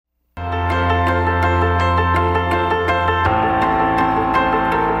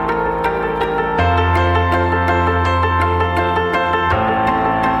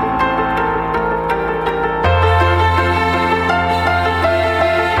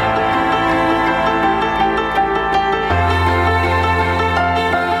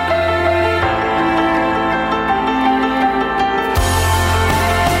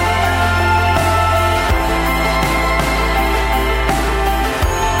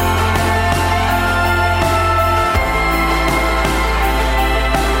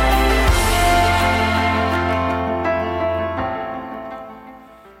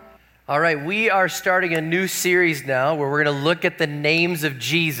right, we are starting a new series now where we're going to look at the names of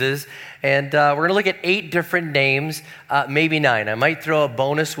Jesus, and we're going to look at 8 different names, maybe 9. I might throw a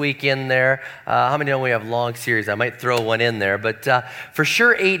bonus week in there. How many know we have long series? I might throw one in there, but for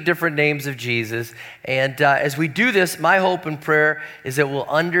sure 8 different names of Jesus. And as we do this, my hope and prayer is that we'll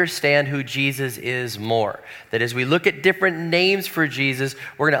understand who Jesus is more. That as we look at different names for Jesus,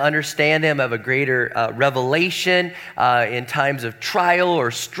 we're going to understand him, have a greater revelation in times of trial or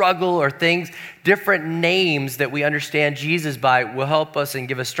struggle or things. Different names that we understand Jesus by will help us and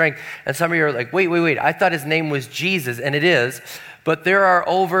give us strength. And some of you are like, wait, I thought his name was Jesus, and it is. But there are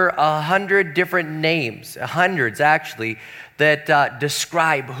over 100 different names, hundreds actually, that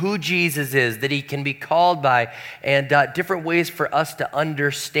describe who Jesus is, that he can be called by, and different ways for us to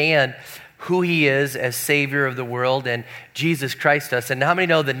understand who he is as Savior of the world and Jesus Christ us. And how many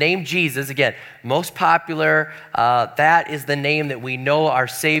know the name Jesus, again, most popular, that is the name that we know our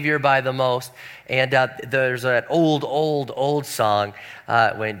Savior by the most. And there's an old song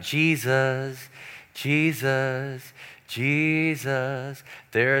when Jesus,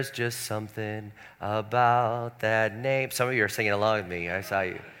 there's just something about that name. Some of you are singing along with me. I saw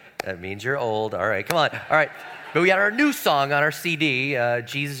you. That means you're old. All right, come on. All right. But we got our new song on our CD,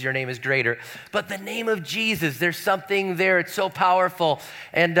 Jesus, Your Name is Greater. But the name of Jesus, there's something there. It's so powerful.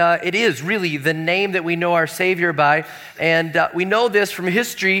 And it is really the name that we know our Savior by. And we know this from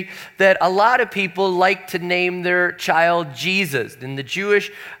history that a lot of people like to name their child Jesus. In the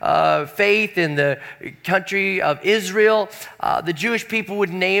Jewish faith, in the country of Israel, the Jewish people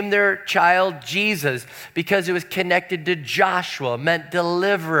would name their child Jesus because it was connected to Joshua, meant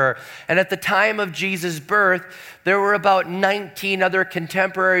deliverer. And at the time of Jesus' birth, there were about 19 other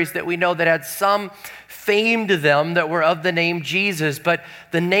contemporaries that we know that had some fame to them that were of the name Jesus. But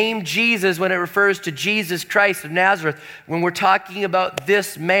the name Jesus, when it refers to Jesus Christ of Nazareth, when we're talking about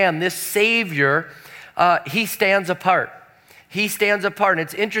this man, this Savior, he stands apart. He stands apart. And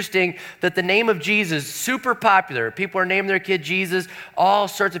it's interesting that the name of Jesus is super popular. People are naming their kid Jesus. All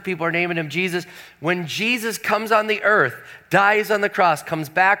sorts of people are naming him Jesus. When Jesus comes on the earth, dies on the cross, comes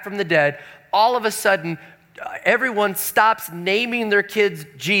back from the dead, all of a sudden, everyone stops naming their kids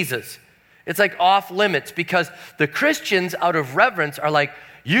Jesus. It's like off limits because the Christians, out of reverence, are like,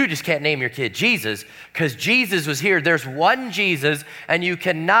 you just can't name your kid Jesus because Jesus was here. There's one Jesus, and you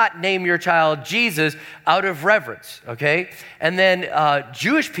cannot name your child Jesus out of reverence, okay? And then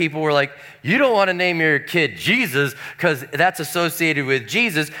Jewish people were like, you don't want to name your kid Jesus because that's associated with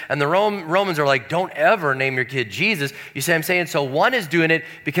Jesus. And the Romans are like, don't ever name your kid Jesus. You see what I'm saying? So one is doing it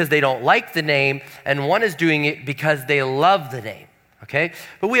because they don't like the name, and one is doing it because they love the name. Okay?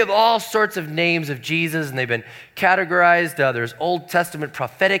 But we have all sorts of names of Jesus, and they've been categorized. There's Old Testament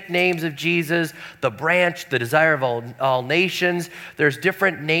prophetic names of Jesus, the branch, the desire of all nations. There's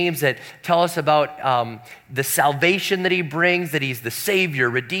different names that tell us about the salvation that he brings, that he's the Savior,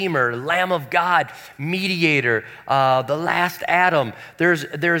 Redeemer, Lamb of God, Mediator, the last Adam.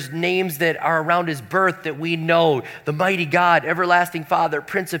 There's names that are around his birth that we know, the mighty God, everlasting Father,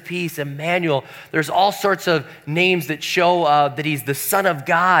 Prince of Peace, Emmanuel. There's all sorts of names that show that he's the Son of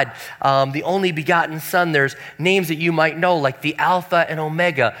God, the only begotten Son. There's names that you might know, like the Alpha and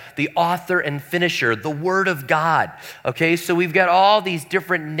Omega, the author and finisher, the Word of God. Okay, so we've got all these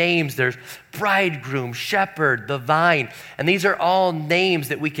different names. There's bridegroom, shepherd, the vine. And these are all names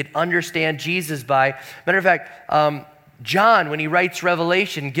that we could understand Jesus by. Matter of fact, John, when he writes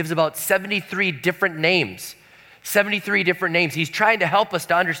Revelation, gives about 73 different names. 73 different names. He's trying to help us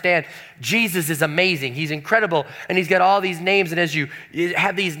to understand Jesus is amazing. He's incredible, and he's got all these names, and as you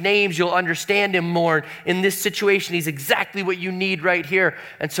have these names, you'll understand him more. In this situation, he's exactly what you need right here,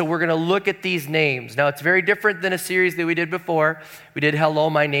 and so we're going to look at these names. Now, it's very different than a series that we did before. We did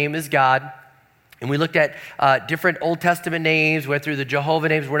Hello, My Name is God. And we looked at different Old Testament names, went through the Jehovah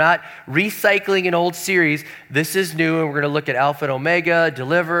names. We're not recycling an old series. This is new, and we're going to look at Alpha and Omega,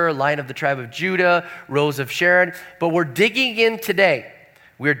 Deliverer, Lion of the Tribe of Judah, Rose of Sharon. But we're digging in today.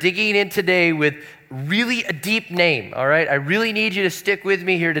 We're digging in today with really a deep name, all right? I really need you to stick with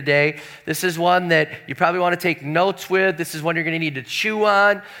me here today. This is one that you probably want to take notes with. This is one you're going to need to chew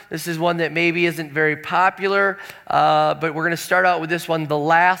on. This is one that maybe isn't very popular, but we're going to start out with this one, the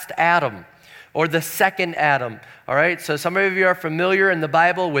last Adam. Or the second Adam, all right? So some of you are familiar in the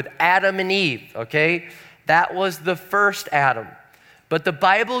Bible with Adam and Eve, okay? That was the first Adam. But the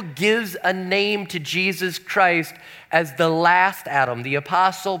Bible gives a name to Jesus Christ as the last Adam. The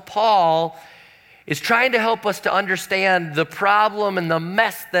Apostle Paul is trying to help us to understand the problem and the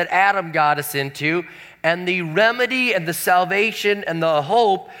mess that Adam got us into, and the remedy and the salvation and the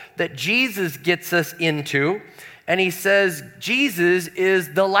hope that Jesus gets us into. and he says Jesus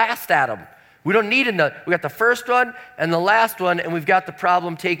is the last Adam. We don't need another. We got the first one and the last one, and we've got the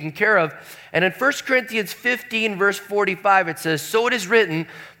problem taken care of. And in 1 Corinthians 15, verse 45, it says, "So it is written,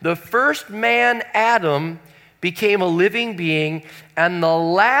 the first man, Adam, became a living being, and the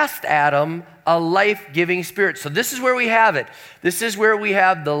last Adam, a life-giving spirit." So this is where we have it. This is where we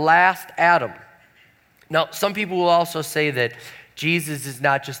have the last Adam. Now, some people will also say that Jesus is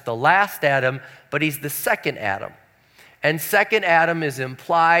not just the last Adam, but he's the second Adam. And second Adam is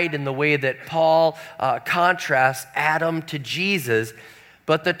implied in the way that Paul contrasts Adam to Jesus.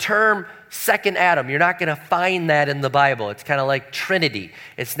 But the term second Adam, you're not going to find that in the Bible. It's kind of like Trinity.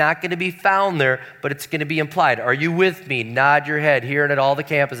 It's not going to be found there, but it's going to be implied. Are you with me? Nod your head. Here and at all the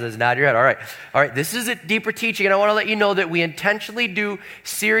campuses, nod your head. All right. This is a deeper teaching, and I want to let you know that we intentionally do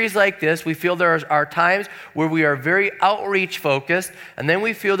series like this. We feel there are times where we are very outreach focused, and then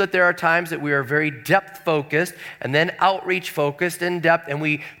we feel that there are times that we are very depth focused, and then outreach focused and depth, and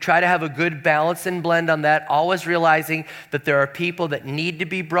we try to have a good balance and blend on that, always realizing that there are people that need to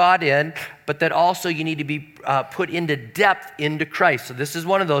be brought in, but that also you need to be put into depth into Christ. So this is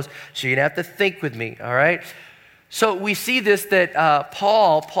one of those. So you're going to have to think with me, all right? So we see this that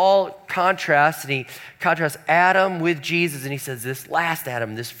Paul contrasts, and he contrasts Adam with Jesus, and he says this last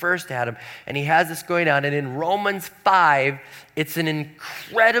Adam, this first Adam, and he has this going on. And in Romans 5, it's an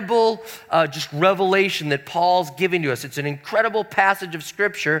incredible just revelation that Paul's giving to us. It's an incredible passage of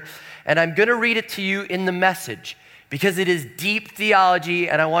Scripture, and I'm going to read it to you in the Message, because it is deep theology,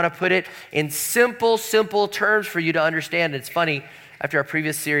 and I want to put it in simple terms for you to understand. It's funny, after our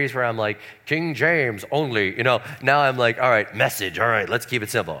previous series where I'm like, King James only, now I'm like, all right, Message, all right, let's keep it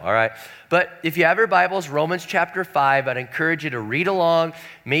simple, all right? But if you have your Bibles, Romans chapter 5, I'd encourage you to read along,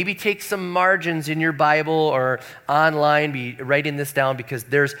 maybe take some margins in your Bible or online, be writing this down, because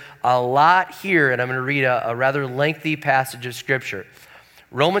there's a lot here, and I'm going to read a rather lengthy passage of Scripture.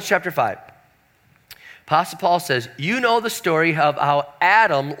 Romans chapter 5. Apostle Paul says, "You know the story of how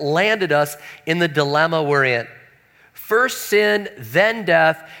Adam landed us in the dilemma we're in. First sin, then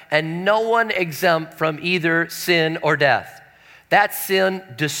death, and no one exempt from either sin or death. That sin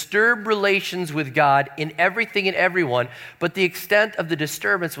disturbed relations with God in everything and everyone, but the extent of the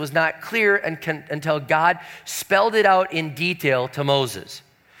disturbance was not clear until God spelled it out in detail to Moses.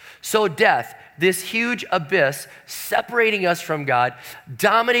 So death, this huge abyss separating us from God,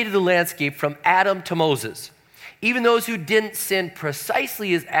 dominated the landscape from Adam to Moses. Even those who didn't sin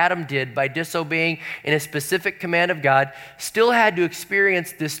precisely as Adam did by disobeying in a specific command of God still had to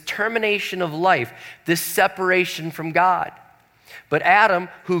experience this termination of life, this separation from God. But Adam,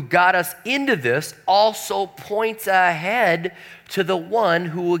 who got us into this, also points ahead to the one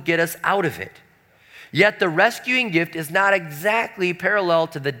who will get us out of it. Yet the rescuing gift is not exactly parallel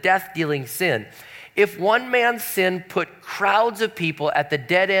to the death-dealing sin. If one man's sin put crowds of people at the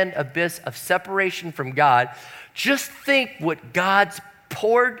dead-end abyss of separation from God, just think what God's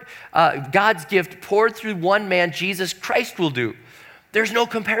gift poured through one man, Jesus Christ, will do. There's no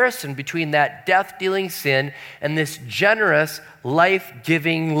comparison between that death-dealing sin and this generous,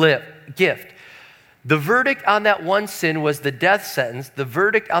 life-giving gift. The verdict on that one sin was the death sentence. The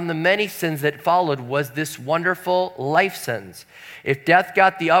verdict on the many sins that followed was this wonderful life sentence. If death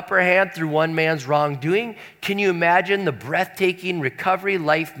got the upper hand through one man's wrongdoing, can you imagine the breathtaking recovery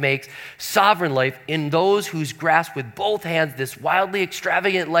life makes, sovereign life, in those whose grasp with both hands this wildly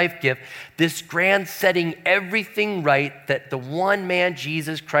extravagant life gift, this grand setting everything right that the one man,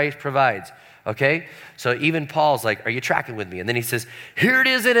 Jesus Christ, provides? Okay? So even Paul's like, are you tracking with me? And then he says, here it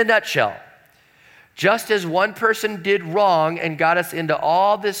is in a nutshell. Just as one person did wrong and got us into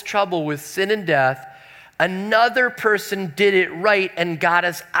all this trouble with sin and death, another person did it right and got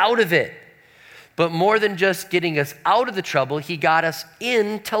us out of it. But more than just getting us out of the trouble, he got us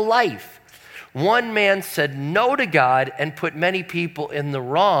into life. One man said no to God and put many people in the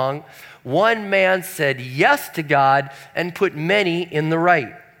wrong. One man said yes to God and put many in the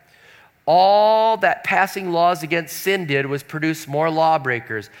right. All that passing laws against sin did was produce more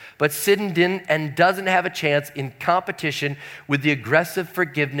lawbreakers, but sin didn't and doesn't have a chance in competition with the aggressive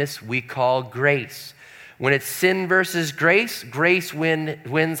forgiveness we call grace. When it's sin versus grace, grace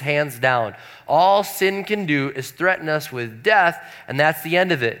wins hands down. All sin can do is threaten us with death, and that's the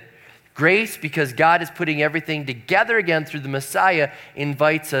end of it. Grace, because God is putting everything together again through the Messiah,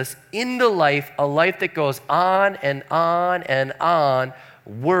 invites us into life, a life that goes on and on and on,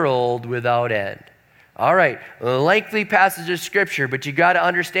 world without end. All right, a lengthy passage of Scripture, but you got to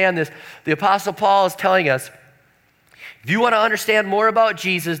understand this. The Apostle Paul is telling us, if you want to understand more about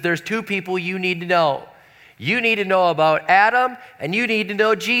Jesus, there's two people you need to know. You need to know about Adam, and you need to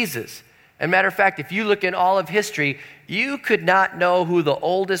know Jesus. And matter of fact, if you look in all of history, you could not know who the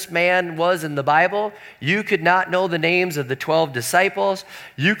oldest man was in the Bible. You could not know the names of the 12 disciples.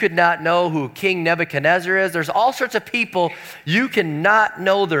 You could not know who King Nebuchadnezzar is. There's all sorts of people. You cannot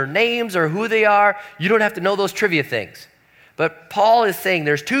know their names or who they are. You don't have to know those trivia things. But Paul is saying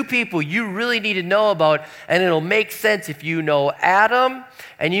there's two people you really need to know about, and it'll make sense if you know Adam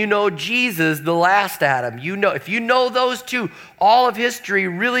and you know Jesus, the last Adam. If you know those two, all of history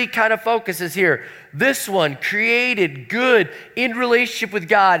really kind of focuses here. This one, created, good, in relationship with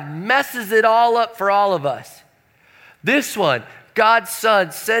God, messes it all up for all of us. This one, God's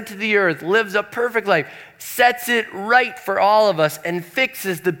Son, sent to the earth, lives a perfect life, sets it right for all of us, and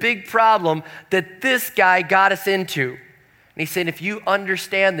fixes the big problem that this guy got us into. And he's saying, if you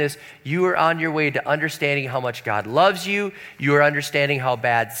understand this, you are on your way to understanding how much God loves you. You are understanding how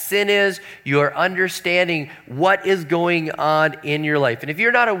bad sin is. You are understanding what is going on in your life. And if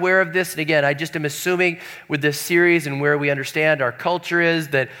you're not aware of this, and again, I just am assuming with this series and where we understand our culture is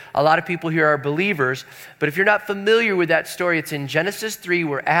that a lot of people here are believers. But if you're not familiar with that story, it's in Genesis 3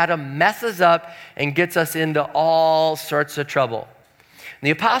 where Adam messes up and gets us into all sorts of trouble. And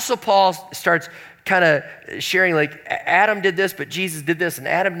the Apostle Paul starts kind of sharing like Adam did this, but Jesus did this, and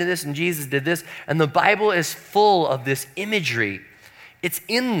Adam did this, and Jesus did this. And the Bible is full of this imagery. It's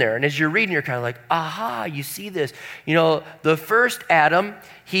in there. And as you're reading, you're kind of like, aha, you see this. You know, the first Adam,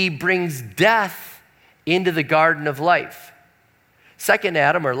 he brings death into the garden of life. Second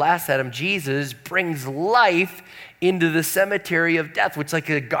Adam, or last Adam, Jesus, brings life into the cemetery of death, which is like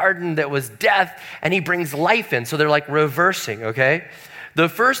a garden that was death, and he brings life in. So they're like reversing, okay? The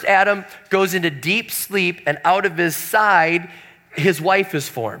first Adam goes into deep sleep, and out of his side, his wife is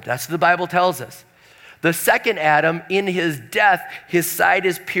formed. That's what the Bible tells us. The second Adam, in his death, his side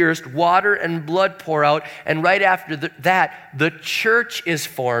is pierced, water and blood pour out, and right after that, the church is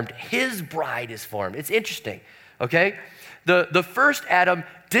formed. His bride is formed. It's interesting, okay? The first Adam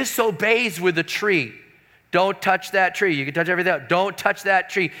disobeys with a tree. Don't touch that tree. You can touch everything else. Don't touch that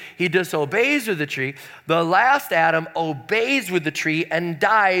tree. He disobeys with the tree. The last Adam obeys with the tree and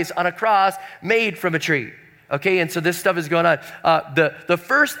dies on a cross made from a tree. Okay, and so this stuff is going on. The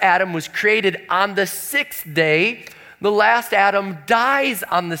first Adam was created on the sixth day. The last Adam dies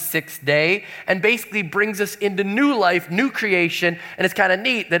on the sixth day and basically brings us into new life, new creation. And it's kind of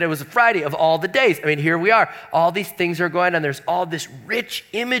neat that it was a Friday of all the days. I mean, here we are. All these things are going on. There's all this rich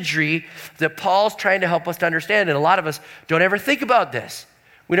imagery that Paul's trying to help us to understand. And a lot of us don't ever think about this.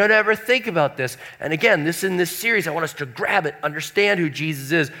 We don't ever think about this. And again, in this series, I want us to grab it, understand who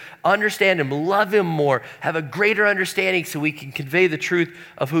Jesus is, understand him, love him more, have a greater understanding so we can convey the truth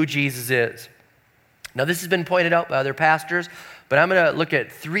of who Jesus is. Now, this has been pointed out by other pastors, but I'm going to look at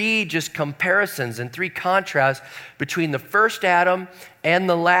three just comparisons and three contrasts between the first Adam and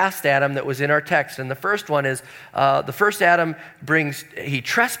the last Adam that was in our text. And the first one is the first Adam he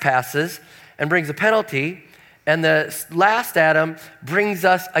trespasses and brings a penalty, and the last Adam brings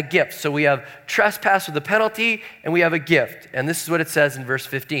us a gift. So we have trespass with a penalty, and we have a gift. And this is what it says in verse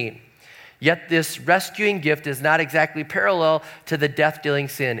 15. Yet this rescuing gift is not exactly parallel to the death-dealing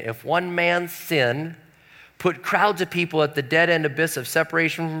sin. If one man's sin put crowds of people at the dead-end abyss of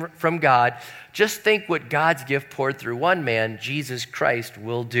separation from God, just think what God's gift poured through one man, Jesus Christ,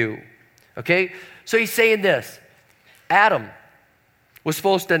 will do. Okay? So he's saying this. Adam was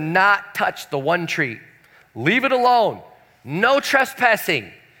supposed to not touch the one tree. Leave it alone. No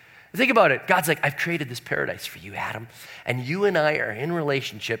trespassing. Think about it. God's like, I've created this paradise for you, Adam, and you and I are in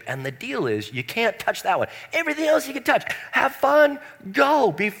relationship, and the deal is you can't touch that one. Everything else you can touch. Have fun.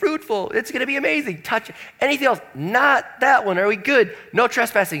 Go. Be fruitful. It's going to be amazing. Touch anything else. Not that one. Are we good? No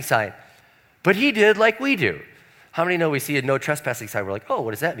trespassing sign. But he did like we do. How many know we see a no trespassing sign? We're like, oh,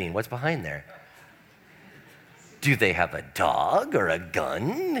 what does that mean? What's behind there? Do they have a dog or a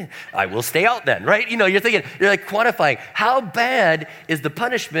gun? I will stay out then, right? You know, you're like quantifying. How bad is the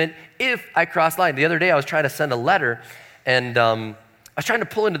punishment if I cross line? The other day I was trying to send a letter, and I was trying to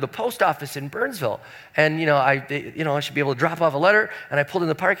pull into the post office in Burnsville. And, I should be able to drop off a letter. And I pulled in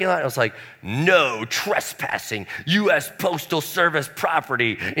the parking lot, and I was like, no trespassing, U.S. Postal Service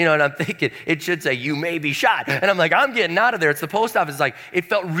property. And I'm thinking, it should say, you may be shot. And I'm like, I'm getting out of there. It's the post office. It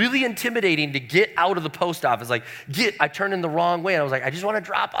felt really intimidating to get out of the post office. I turned in the wrong way. And I was like, I just want to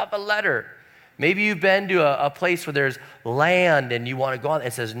drop off a letter. Maybe you've been to a place where there's land, and you want to go on.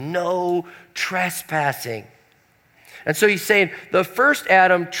 It says, no trespassing. And so he's saying the first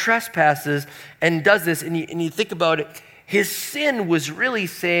Adam trespasses and does this, and you think about it, his sin was really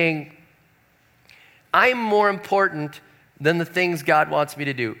saying, I'm more important than the things God wants me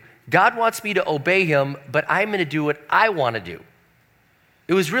to do. God wants me to obey him, but I'm going to do what I want to do.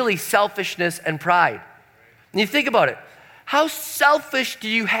 It was really selfishness and pride. And you think about it. How selfish do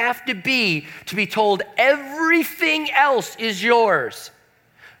you have to be told everything else is yours?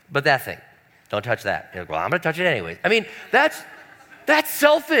 But that thing, don't touch that. You're like, well, I'm going to touch it anyways. I mean, that's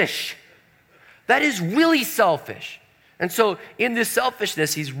selfish. That is really selfish. And so in this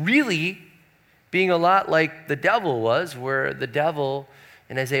selfishness, he's really being a lot like the devil was, where the devil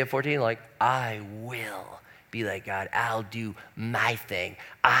in Isaiah 14, like, I will be like God. I'll do my thing.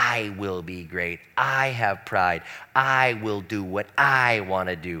 I will be great. I have pride. I will do what I want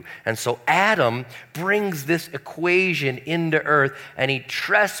to do. And so Adam brings this equation into earth, and he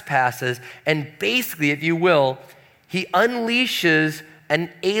trespasses, and basically, if you will, he unleashes an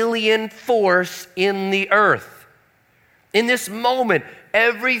alien force in the earth. In this moment,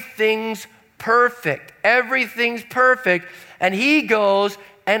 everything's perfect. Everything's perfect. And he goes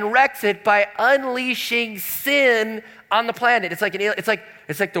and wrecks it by unleashing sin on the planet. It's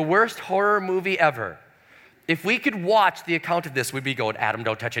like the worst horror movie ever. If we could watch the account of this, we'd be going, Adam,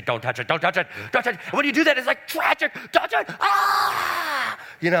 don't touch it, don't touch it, don't touch it, don't touch it. And when you do that, it's like tragic, touch it, ah!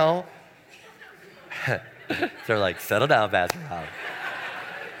 You know? They're like, settle down, Pastor Rob.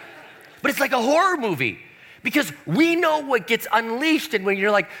 But it's like a horror movie. Because we know what gets unleashed, and when you're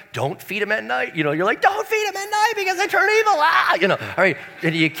like, don't feed them at night, you're like, don't feed them at night because they turn evil, all right,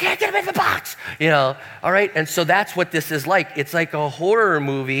 and you can't get them in the box, all right, and so that's what this is like. It's like a horror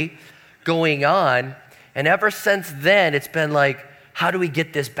movie going on, and ever since then, it's been like, how do we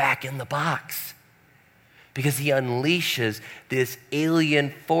get this back in the box? Because he unleashes this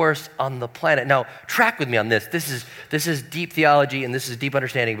alien force on the planet. Now, track with me on this. This is deep theology, and this is deep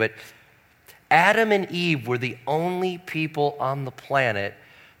understanding, but Adam and Eve were the only people on the planet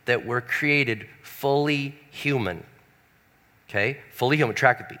that were created fully human. Okay? Fully human.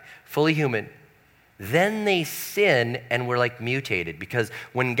 Track with me. Fully human. Then they sin and were like mutated, because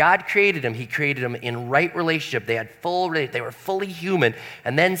when God created them, he created them in right relationship. They were fully human.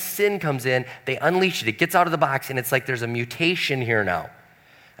 And then sin comes in, they unleash it. It gets out of the box, and it's like there's a mutation here now.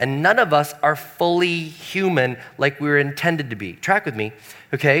 And none of us are fully human like we were intended to be. Track with me.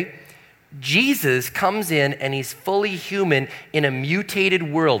 Okay? Jesus comes in and he's fully human in a mutated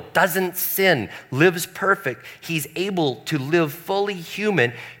world, doesn't sin, lives perfect. He's able to live fully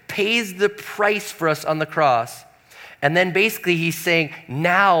human, pays the price for us on the cross. And then basically he's saying,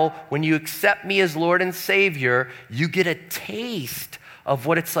 now when you accept me as Lord and Savior, you get a taste of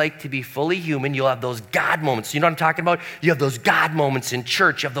what it's like to be fully human. You'll have those God moments. You know what I'm talking about? You have those God moments in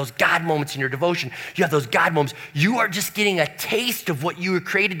church. You have those God moments in your devotion. You have those God moments. You are just getting a taste of what you were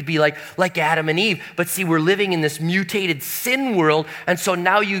created to be like Adam and Eve. But see, we're living in this mutated sin world. And so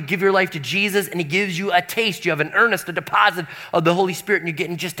now you give your life to Jesus and he gives you a taste. You have an earnest, a deposit of the Holy Spirit, and you're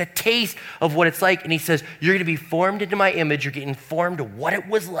getting just a taste of what it's like. And he says, you're going to be formed into my image. You're getting formed to what it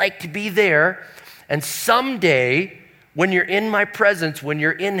was like to be there. And someday, when you're in my presence, when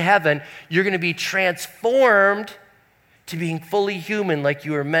you're in heaven, you're going to be transformed to being fully human like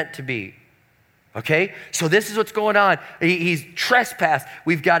you were meant to be. Okay? So this is what's going on. He's trespassed.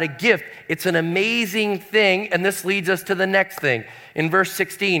 We've got a gift. It's an amazing thing, and this leads us to the next thing. In verse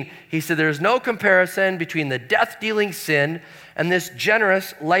 16, he said, there's no comparison between the death-dealing sin and this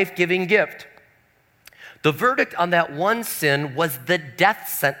generous, life-giving gift. The verdict on that one sin was the death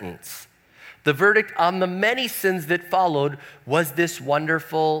sentence. The verdict on the many sins that followed was this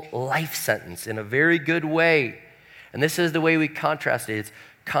wonderful life sentence in a very good way. And this is the way we contrast it. It's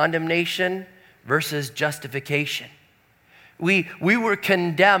condemnation versus justification. We were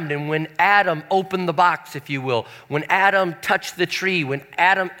condemned, and when Adam opened the box, if you will, when Adam touched the tree, when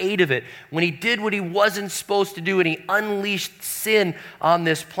Adam ate of it, when he did what he wasn't supposed to do and he unleashed sin on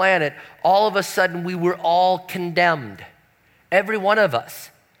this planet, all of a sudden we were all condemned. Every one of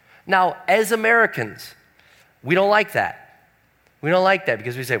us. Now, as Americans, we don't like that. We don't like that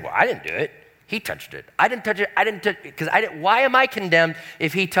because we say, well, I didn't do it. He touched it. I didn't touch it. I didn't touch it because why am I condemned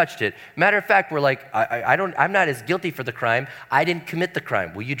if he touched it? Matter of fact, we're like, I'm not as guilty for the crime. I didn't commit the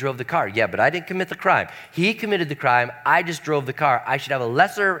crime. Well, you drove the car. Yeah, but I didn't commit the crime. He committed the crime. I just drove the car. I should have a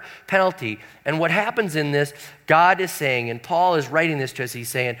lesser penalty. And what happens in this, God is saying, and Paul is writing this to us, he's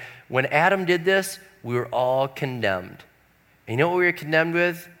saying, when Adam did this, we were all condemned. And you know what we were condemned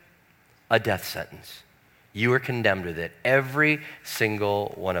with? A death sentence. You were condemned with it, every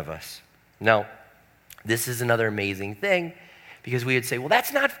single one of us. Now, this is another amazing thing because we would say, well,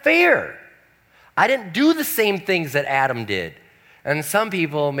 that's not fair. I didn't do the same things that Adam did. And some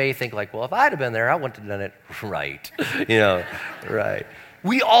people may think like, well, if I'd have been there, I wouldn't have done it right. Right.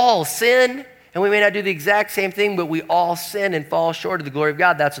 We all sin And we may not do the exact same thing, but we all sin and fall short of the glory of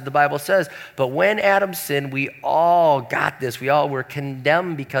God. That's what the Bible says. But when Adam sinned, we all got this. We all were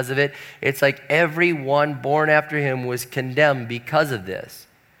condemned because of it. It's like everyone born after him was condemned because of this.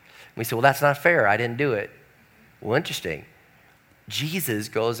 We say, well, that's not fair. I didn't do it. Well, interesting. Jesus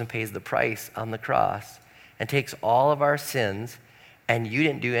goes and pays the price on the cross and takes all of our sins, and you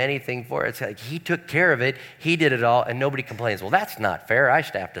didn't do anything for it. It's like he took care of it. He did it all, and nobody complains. Well, that's not fair. I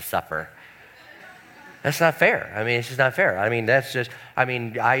should have to suffer. That's not fair. I mean, it's just not fair. I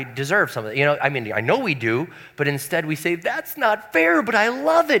mean, I deserve something. I know we do, but instead we say, that's not fair, but I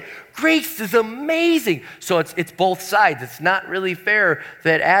love it. Grace is amazing. So it's both sides. It's not really fair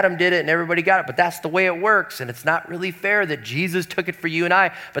that Adam did it and everybody got it, but that's the way it works. And it's not really fair that Jesus took it for you and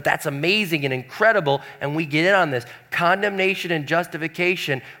I, but that's amazing and incredible, and we get in on this. Condemnation and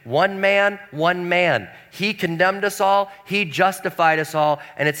justification, one man, one man. He condemned us all, he justified us all,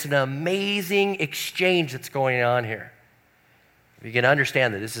 and it's an amazing exchange that's going on here. You can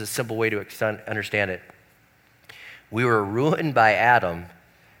understand that. This is a simple way to understand it. We were ruined by Adam,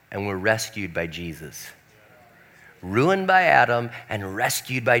 and we're rescued by Jesus. Ruined by Adam and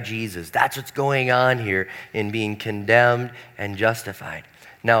rescued by Jesus. That's what's going on here in being condemned and justified.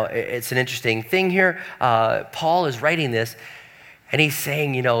 Now, it's an interesting thing here. Paul is writing this, and he's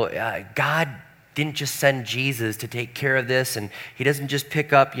saying, God didn't just send Jesus to take care of this, and he doesn't just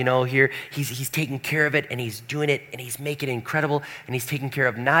pick up, here. He's taking care of it, and he's doing it, and he's making it incredible, and he's taking care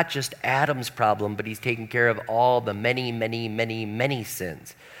of not just Adam's problem, but he's taking care of all the many, many, many, many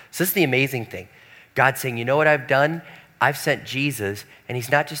sins. So this is the amazing thing. God's saying, you know what I've done? I've sent Jesus, and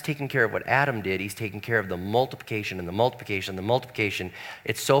he's not just taking care of what Adam did, he's taking care of the multiplication and the multiplication and the multiplication.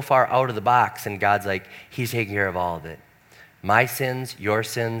 It's so far out of the box, and God's like, he's taking care of all of it. My sins, your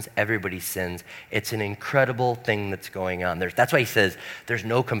sins, everybody's sins. It's an incredible thing that's going on. That's why he says there's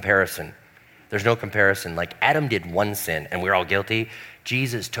no comparison. There's no comparison. Like Adam did one sin, and we're all guilty.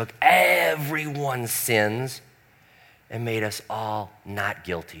 Jesus took everyone's sins and made us all not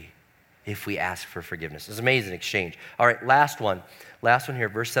guilty if we ask for forgiveness. It's an amazing exchange. All right, last one here,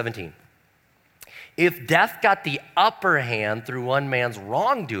 verse 17. If death got the upper hand through one man's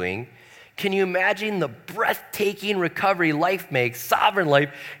wrongdoing, can you imagine the breathtaking recovery life makes, sovereign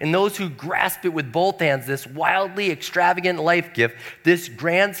life, in those who grasp it with both hands, this wildly extravagant life gift, this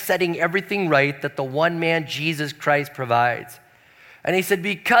grand setting everything right that the one man, Jesus Christ, provides? And he said,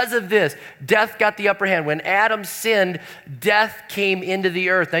 because of this, death got the upper hand. When Adam sinned, death came into the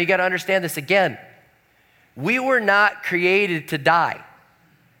earth. Now you got to understand this again. We were not created to die.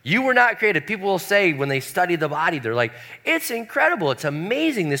 You were not created. People will say when they study the body, they're like, it's incredible. It's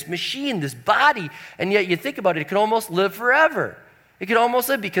amazing, this machine, this body. And yet you think about it, it could almost live forever. It could almost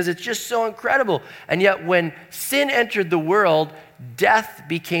live because it's just so incredible. And yet when sin entered the world, death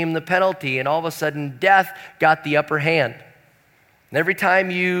became the penalty. And all of a sudden, death got the upper hand. And every time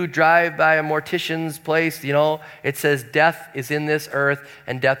you drive by a mortician's place, it says death is in this earth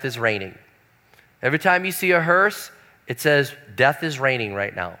and death is reigning. Every time you see a hearse, it says death is reigning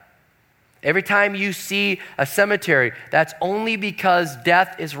right now. Every time you see a cemetery, that's only because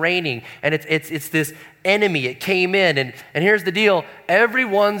death is reigning. And it's this enemy. It came in. And here's the deal.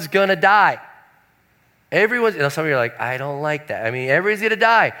 Everyone's going to die. Some of you are like, I don't like that. I mean, everybody's going to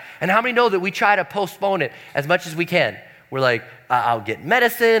die. And how many know that we try to postpone it as much as we can? We're like, I'll get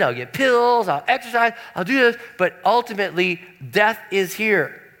medicine, I'll get pills, I'll exercise, I'll do this. But ultimately, death is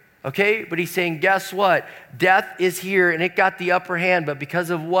here. Okay, but he's saying, guess what? Death is here, and it got the upper hand, but because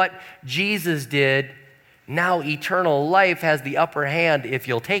of what Jesus did, now eternal life has the upper hand if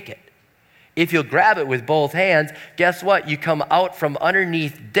you'll take it. If you'll grab it with both hands, guess what? You come out from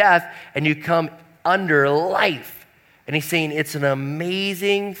underneath death, and you come under life. And he's saying it's an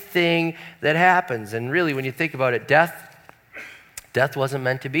amazing thing that happens. And really, when you think about it, death wasn't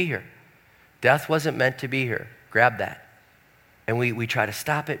meant to be here. Death wasn't meant to be here. Grab that. And we try to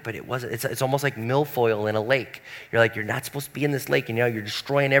stop it, but it wasn't. It's almost like milfoil in a lake. You're like, you're not supposed to be in this lake, and you're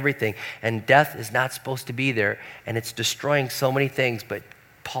destroying everything. And death is not supposed to be there, and it's destroying so many things. But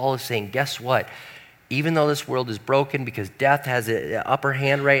Paul is saying, guess what? Even though this world is broken because death has an upper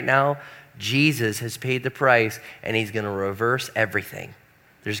hand right now, Jesus has paid the price, and he's going to reverse everything.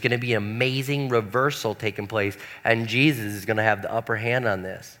 There's going to be an amazing reversal taking place, and Jesus is going to have the upper hand on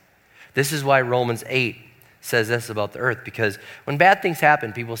this. This is why Romans 8 says this about the earth, because when bad things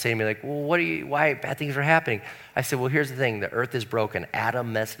happen, people say to me like, well, why bad things are happening? I said, well, here's the thing. The earth is broken.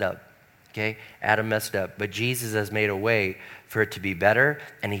 Adam messed up. Okay? Adam messed up. But Jesus has made a way for it to be better,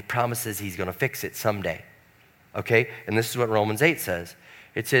 and he promises he's going to fix it someday. Okay? And this is what Romans 8 says.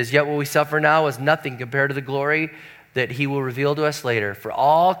 It says, yet what we suffer now is nothing compared to the glory that he will reveal to us later. For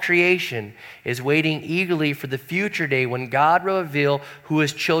all creation is waiting eagerly for the future day when God will reveal who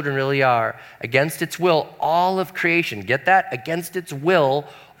his children really are. Against its will, all of creation, get that? Against its will,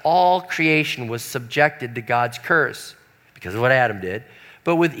 all creation was subjected to God's curse because of what Adam did.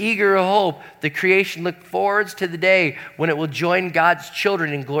 But with eager hope, the creation looked forwards to the day when it will join God's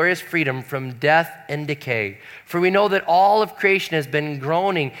children in glorious freedom from death and decay. For we know that all of creation has been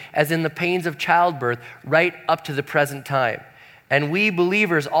groaning as in the pains of childbirth right up to the present time. And we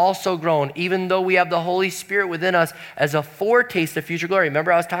believers also groan, even though we have the Holy Spirit within us as a foretaste of future glory.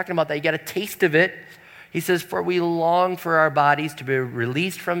 Remember I was talking about that. You got a taste of it. He says, for we long for our bodies to be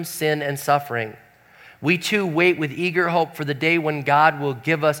released from sin and suffering. We too wait with eager hope for the day when God will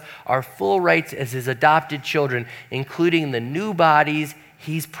give us our full rights as his adopted children, including the new bodies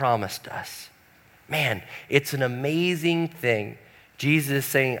he's promised us. Man, it's an amazing thing. Jesus is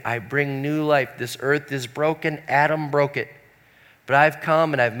saying, I bring new life. This earth is broken. Adam broke it. But I've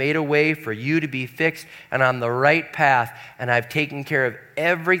come and I've made a way for you to be fixed and on the right path, and I've taken care of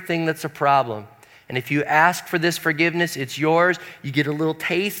everything that's a problem. And if you ask for this forgiveness, it's yours. You get a little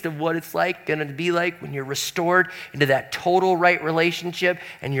taste of what it's going to be like when you're restored into that total right relationship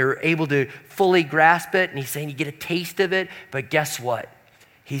and you're able to fully grasp it. And he's saying you get a taste of it, but guess what?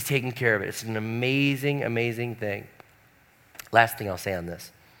 He's taking care of it. It's an amazing, amazing thing. Last thing I'll say on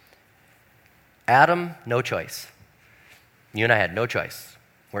this. Adam, no choice. You and I had no choice.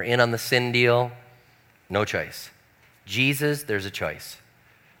 We're in on the sin deal, no choice. Jesus, there's a choice.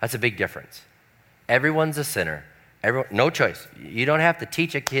 That's a big difference. Everyone's a sinner. No choice. You don't have to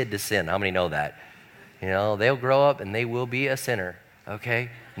teach a kid to sin. How many know that? They'll grow up and they will be a sinner, okay?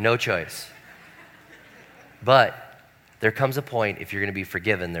 No choice. But there comes a point, if you're going to be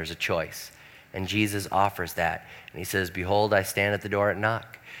forgiven, there's a choice. And Jesus offers that. And he says, behold, I stand at the door and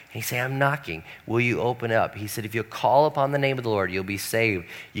knock. And he said, I'm knocking. Will you open up? He said, if you call upon the name of the Lord, you'll be saved.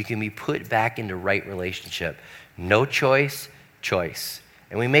 You can be put back into right relationship. No choice, choice.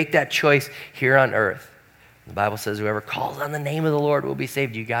 And we make that choice here on earth. The Bible says whoever calls on the name of the Lord will be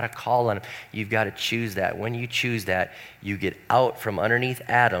saved. You got to call on him. You've got to choose that. When you choose that, you get out from underneath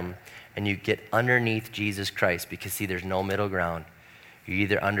Adam and you get underneath Jesus Christ, because see, there's no middle ground. You're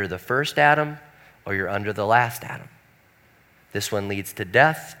either under the first Adam or you're under the last Adam. This one leads to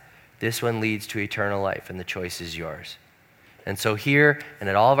death. This one leads to eternal life, and the choice is yours. And so here and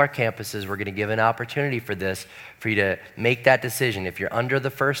at all of our campuses, we're going to give an opportunity for this, for you to make that decision. If you're under the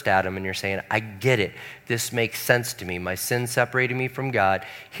first Adam and you're saying, I get it, this makes sense to me, my sin separated me from God,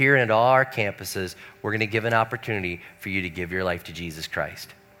 here and at all our campuses, we're going to give an opportunity for you to give your life to Jesus Christ.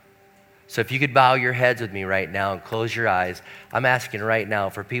 So if you could bow your heads with me right now and close your eyes, I'm asking right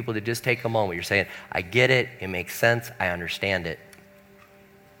now for people to just take a moment. You're saying, I get it, it makes sense, I understand it.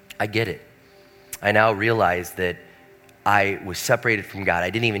 I get it. I now realize that I was separated from God. I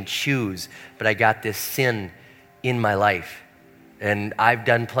didn't even choose, but I got this sin in my life. And I've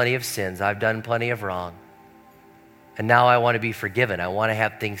done plenty of sins. I've done plenty of wrong. And now I want to be forgiven. I want to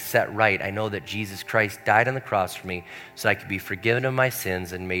have things set right. I know that Jesus Christ died on the cross for me so I could be forgiven of my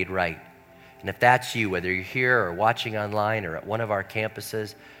sins and made right. And if that's you, whether you're here or watching online or at one of our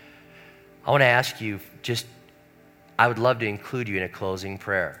campuses, I want to ask you I would love to include you in a closing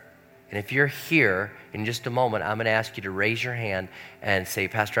prayer. And if you're here, in just a moment, I'm going to ask you to raise your hand and say,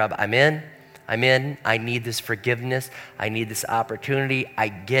 Pastor Rob, I'm in. I need this forgiveness. I need this opportunity. I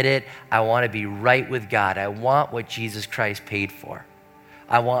get it. I want to be right with God. I want what Jesus Christ paid for.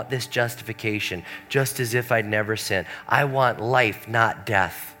 I want this justification, just as if I'd never sinned. I want life, not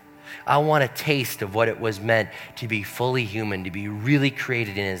death. I want a taste of what it was meant to be fully human, to be really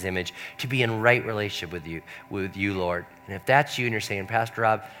created in his image, to be in right relationship with you, Lord. And if that's you and you're saying, Pastor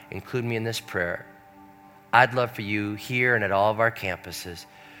Rob, include me in this prayer, I'd love for you here and at all of our campuses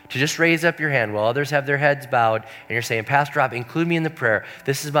to just raise up your hand while others have their heads bowed, and you're saying, Pastor Rob, include me in the prayer.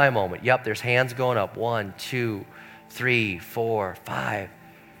 This is my moment. Yep, there's hands going up. 1, 2, 3, 4, 5.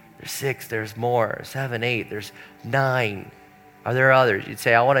 There's 6. There's more. 7, 8. There's 9. Are there others? You'd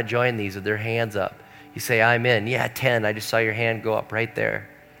say, I want to join these with their hands up. You say, I'm in. Yeah, 10. I just saw your hand go up right there.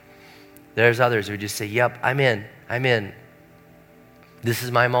 There's others who just say, yep, I'm in. This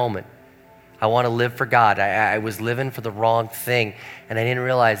is my moment. I want to live for God. I was living for the wrong thing, and I didn't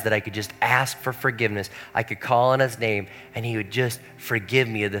realize that I could just ask for forgiveness. I could call on his name, and he would just forgive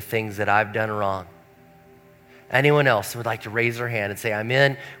me of the things that I've done wrong. Anyone else who would like to raise their hand and say, I'm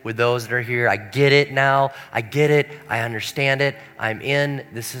in with those that are here. I get it now. I get it. I understand it. I'm in.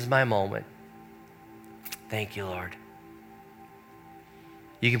 This is my moment. Thank you, Lord.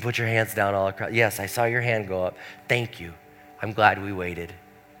 You can put your hands down all across. Yes, I saw your hand go up. Thank you. I'm glad we waited.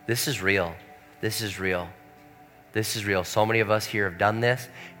 This is real. This is real. This is real. So many of us here have done this,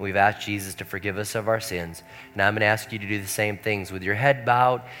 and we've asked Jesus to forgive us of our sins. And I'm going to ask you to do the same things. With your head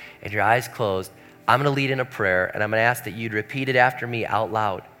bowed and your eyes closed, I'm going to lead in a prayer, and I'm going to ask that you'd repeat it after me out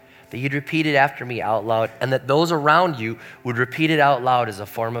loud. That you'd repeat it after me out loud, and that those around you would repeat it out loud as a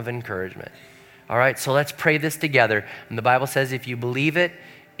form of encouragement. All right, so let's pray this together. And the Bible says if you believe it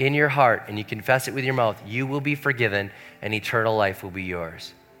in your heart and you confess it with your mouth, you will be forgiven, and eternal life will be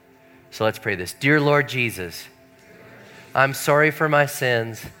yours. So let's pray this. Dear Lord Jesus, I'm sorry for my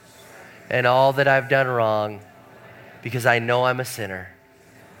sins and all that I've done wrong, because I know I'm a sinner.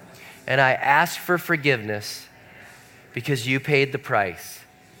 And I ask for forgiveness because you paid the price.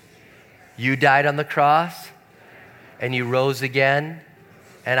 You died on the cross and you rose again,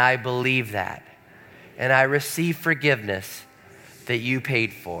 and I believe that. And I receive forgiveness that you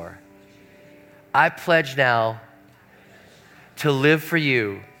paid for. I pledge now to live for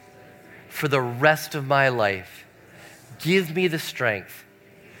you for the rest of my life. Give me the strength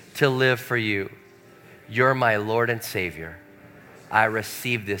to live for you. You're my Lord and Savior. I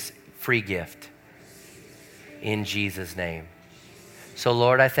receive this free gift in Jesus' name. So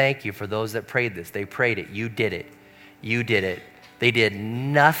Lord, I thank you for those that prayed this. They prayed it. You did it. You did it. They did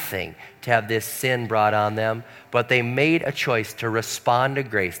nothing to have this sin brought on them, but they made a choice to respond to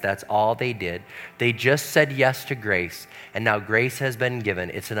grace. That's all they did. They just said yes to grace, and now grace has been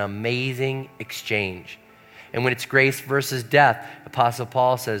given. It's an amazing exchange. And when it's grace versus death, Apostle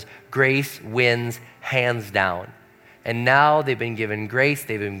Paul says, grace wins hands down. And now they've been given grace,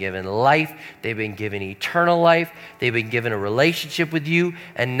 they've been given life, they've been given eternal life, they've been given a relationship with you,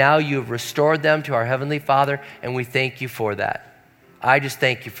 and now you've restored them to our Heavenly Father, and we thank you for that. I just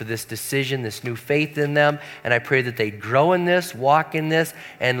thank you for this decision, this new faith in them, and I pray that they grow in this, walk in this,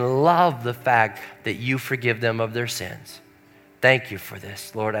 and love the fact that you forgive them of their sins. Thank you for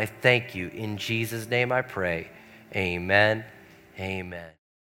this, Lord. I thank you. In Jesus' name I pray. Amen. Amen.